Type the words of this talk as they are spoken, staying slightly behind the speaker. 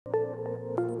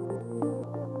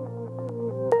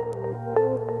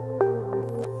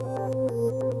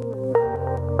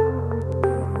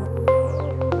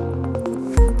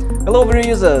Hello VRay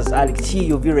users, Alexei,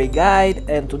 your VRay guide,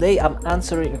 and today I'm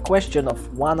answering a question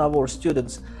of one of our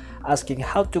students asking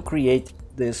how to create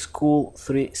this cool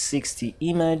 360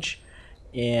 image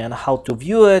and how to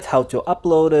view it, how to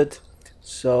upload it.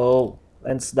 So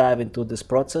let's dive into this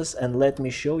process and let me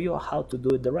show you how to do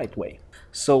it the right way.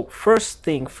 So first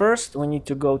thing first, we need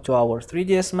to go to our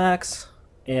 3ds Max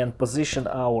and position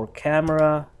our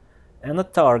camera and the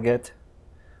target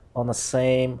on the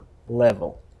same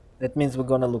level. That means we're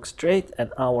going to look straight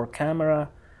at our camera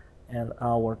and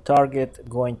our target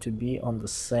going to be on the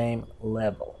same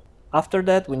level. After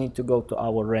that, we need to go to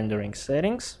our rendering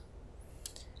settings,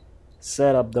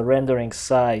 set up the rendering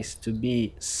size to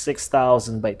be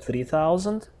 6000 by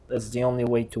 3000. That's the only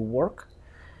way to work.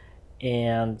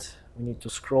 And we need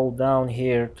to scroll down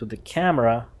here to the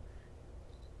camera,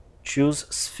 choose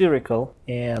spherical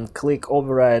and click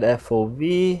override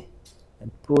FOV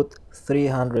and put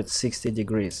 360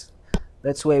 degrees.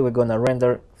 That's why we're gonna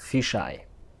render fisheye.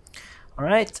 All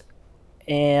right,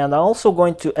 and I'm also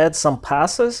going to add some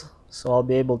passes so I'll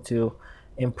be able to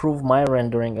improve my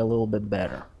rendering a little bit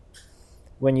better.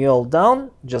 When you're all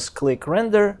done, just click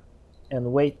render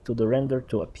and wait to the render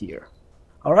to appear.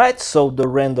 All right, so the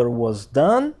render was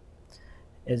done.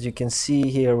 As you can see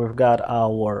here, we've got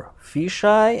our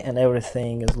fisheye and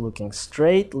everything is looking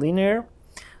straight, linear.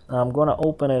 Now I'm gonna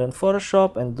open it in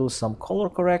Photoshop and do some color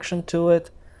correction to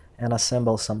it and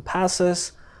assemble some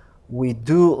passes. We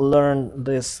do learn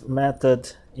this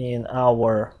method in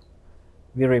our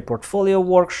VRay portfolio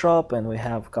workshop, and we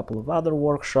have a couple of other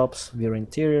workshops. VRay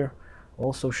Interior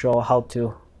also show how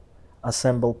to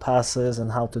assemble passes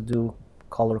and how to do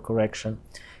color correction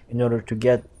in order to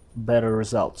get better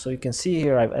results. So you can see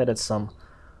here I've added some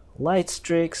light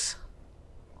streaks,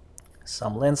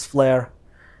 some lens flare,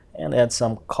 and add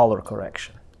some color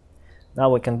correction.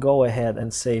 Now we can go ahead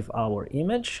and save our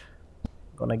image.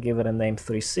 I'm gonna give it a name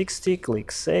 360,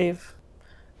 click save,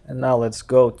 and now let's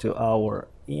go to our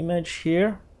image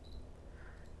here.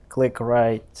 Click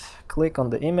on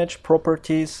the image,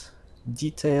 properties,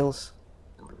 details,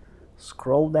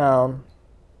 scroll down,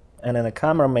 and in the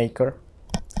camera maker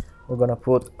we're gonna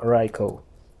put Ryko.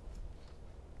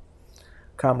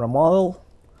 Camera model,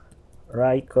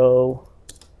 Ryko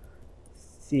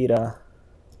Theta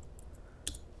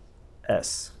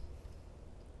S.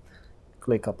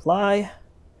 Click apply.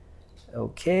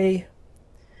 Okay,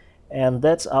 and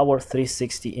that's our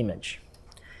 360 image.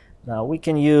 Now we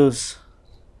can use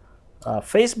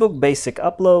Facebook basic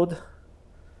upload.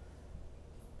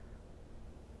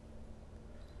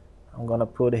 I'm gonna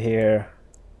put here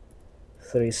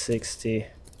 360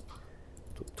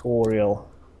 tutorial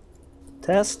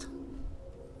test,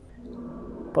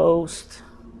 post,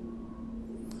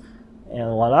 and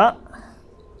voila,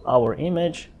 our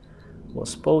image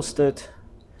was posted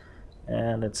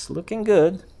and it's looking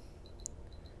good.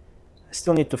 I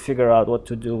still need to figure out what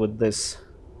to do with this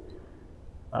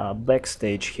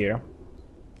backstage here.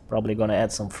 Probably gonna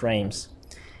add some frames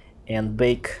and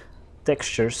bake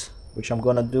textures, which I'm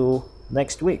gonna do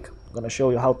next week. I'm gonna show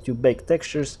you how to bake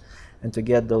textures and to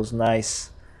get those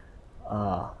nice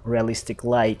realistic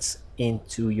lights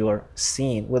into your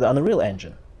scene with Unreal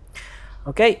Engine.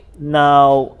 Okay,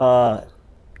 now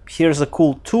here's a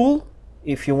cool tool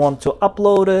if you want to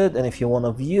upload it and if you want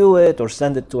to view it or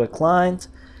send it to a client.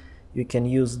 You can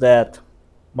use that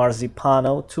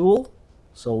Marzipano tool.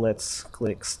 So let's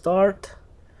click start,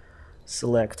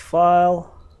 select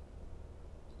file,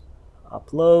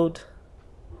 upload.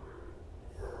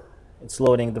 It's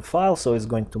loading the file, so it's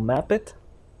going to map it.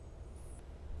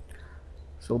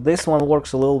 So this one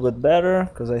works a little bit better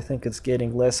because I think it's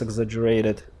getting less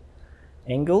exaggerated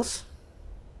angles.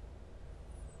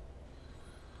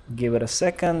 Give it a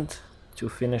second to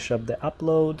finish up the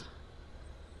upload.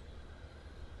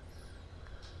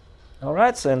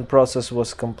 Alright, so the process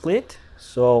was complete.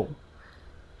 So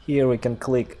here we can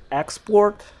click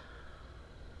export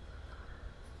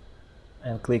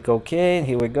and click OK, and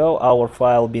here we go, our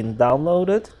file being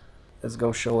downloaded. Let's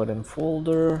go show it in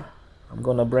folder. I'm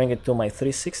gonna bring it to my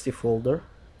 360 folder,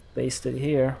 paste it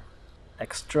here,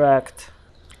 extract,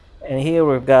 and here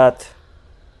we've got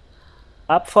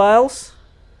app files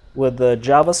with the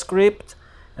JavaScript,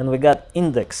 and we got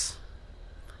index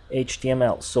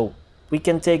HTML. So we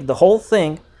can take the whole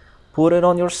thing, put it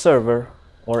on your server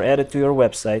or add it to your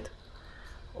website,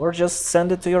 or just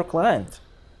send it to your client.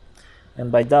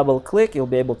 And by double click you'll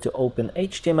be able to open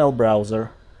HTML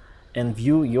browser and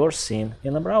view your scene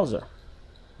in a browser.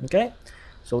 Okay,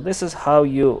 so this is how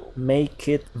you make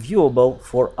it viewable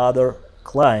for other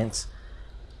clients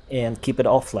and keep it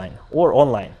offline or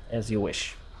online as you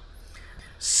wish.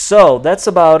 So that's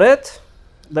about it.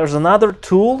 There's another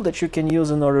tool that you can use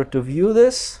in order to view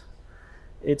this.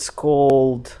 It's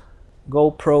called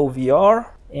GoPro VR,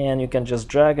 and you can just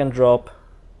drag and drop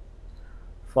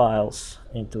files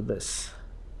into this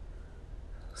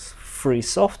free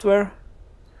software.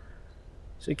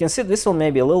 So you can see this one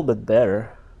may be a little bit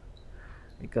better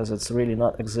because it's really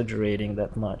not exaggerating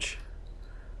that much,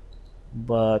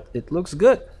 but it looks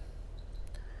good.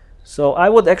 So I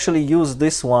would actually use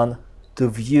this one to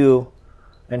view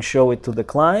and show it to the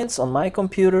clients on my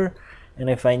computer, and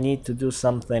if I need to do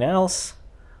something else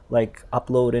like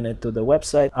uploading it to the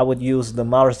website, I would use the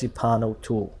Marzipano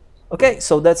tool. Okay,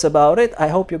 so that's about it. I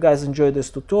hope you guys enjoyed this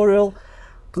tutorial.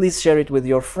 Please share it with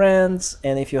your friends,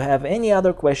 and if you have any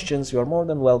other questions, you're more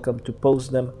than welcome to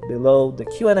post them below the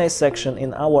Q&A section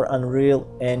in our Unreal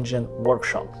Engine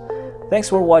workshop. Thanks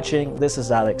for watching. This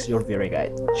is Alex, your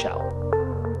VRayGuide. Ciao.